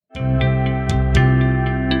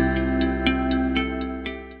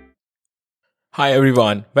Hi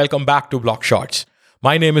everyone, welcome back to Block Shots.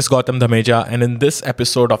 My name is Gautam Dhameja, and in this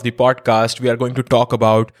episode of the podcast, we are going to talk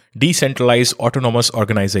about decentralized autonomous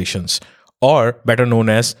organizations, or better known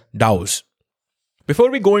as DAOs. Before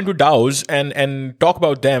we go into DAOs and talk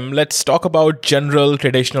about them, let's talk about general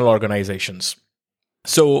traditional organizations.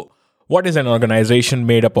 So, what is an organization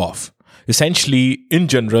made up of? Essentially, in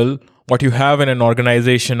general, what you have in an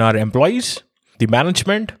organization are employees, the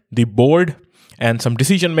management, the board, and some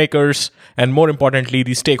decision makers, and more importantly,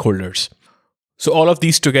 the stakeholders. So all of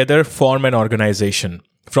these together form an organization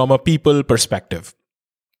from a people perspective.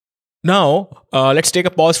 Now, let's take a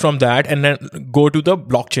pause from that and then go to the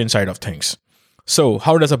blockchain side of things. So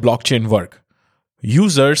how does a blockchain work?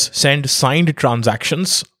 Users send signed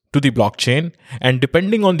transactions to the blockchain, and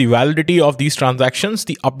depending on the validity of these transactions,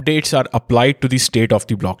 the updates are applied to the state of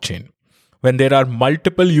the blockchain. When there are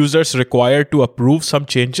multiple users required to approve some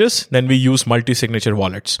changes, then we use multi-signature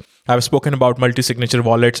wallets. I've spoken about multi-signature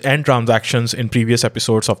wallets and transactions in previous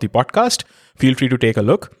episodes of the podcast. Feel free to take a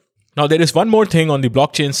look. Now, there is one more thing on the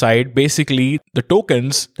blockchain side. Basically, the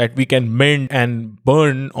tokens that we can mint and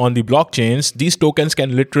burn on the blockchains, these tokens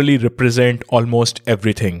can literally represent almost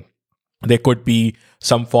everything. They could be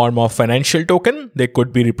some form of financial token. They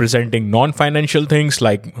could be representing non-financial things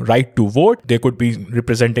like right to vote. They could be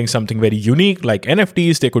representing something very unique like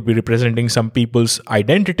NFTs. They could be representing some people's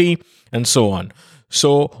identity and so on.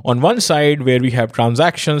 So on one side where we have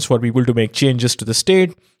transactions for people to make changes to the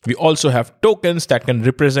state, we also have tokens that can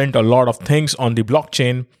represent a lot of things on the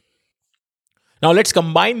blockchain. Now let's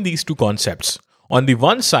combine these two concepts. On the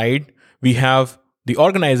one side, we have the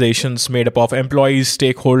organizations made up of employees,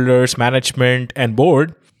 stakeholders, management, and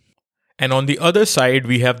board. And on the other side,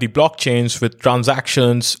 we have the blockchains with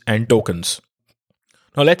transactions and tokens.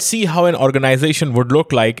 Now let's see how an organization would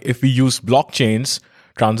look like if we use blockchains,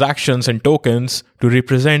 transactions, and tokens to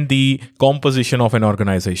represent the composition of an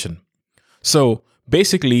organization. So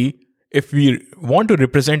basically, if we want to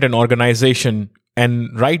represent an organization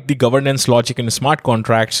and write the governance logic in smart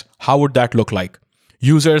contracts, how would that look like?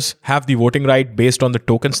 Users have the voting right based on the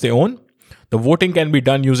tokens they own. The voting can be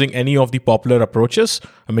done using any of the popular approaches,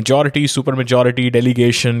 a majority, supermajority,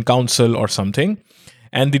 delegation, council, or something.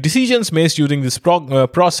 And the decisions made using this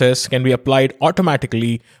process can be applied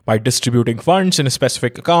automatically by distributing funds in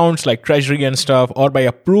specific accounts like treasury and stuff, or by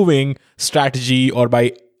approving strategy, or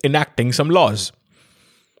by enacting some laws.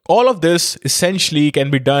 All of this essentially can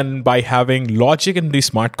be done by having logic in the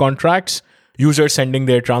smart contracts, users sending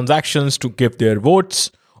their transactions to give their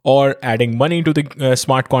votes, or adding money to the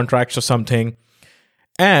smart contracts or something.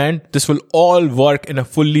 And this will all work in a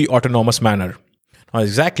fully autonomous manner. Now,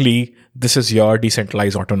 exactly, this is your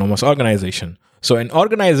decentralized autonomous organization. So an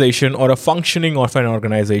organization or a functioning of an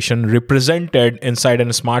organization represented inside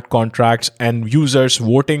a smart contracts and users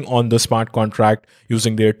voting on the smart contract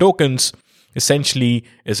using their tokens essentially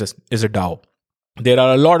is a DAO. There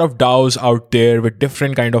are a lot of DAOs out there with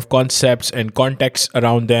different kind of concepts and contexts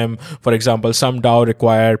around them. For example, some DAO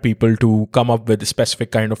require people to come up with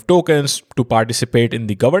specific kind of tokens to participate in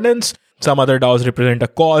the governance. Some other DAOs represent a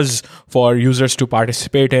cause for users to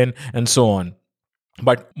participate in, and so on.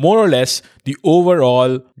 But more or less, the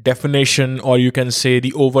overall definition, or you can say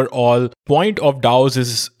the overall point of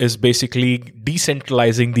DAOs is basically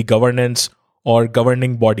decentralizing the governance or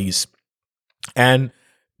governing bodies. And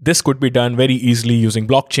this could be done very easily using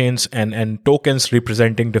blockchains and tokens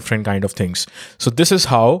representing different kind of things. So this is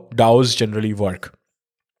how DAOs generally work.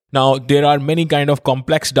 Now, there are many kind of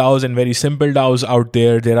complex DAOs and very simple DAOs out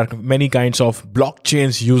there. There are many kinds of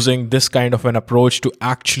blockchains using this kind of an approach to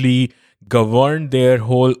actually govern their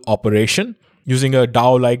whole operation using a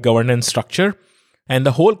DAO-like governance structure. And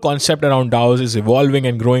the whole concept around DAOs is evolving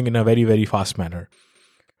and growing in a very, very fast manner.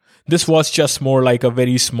 This was just more like a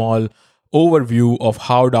very small overview of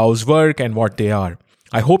how DAOs work and what they are.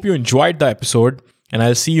 I hope you enjoyed the episode, and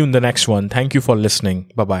I'll see you in the next one. Thank you for listening.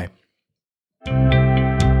 Bye-bye.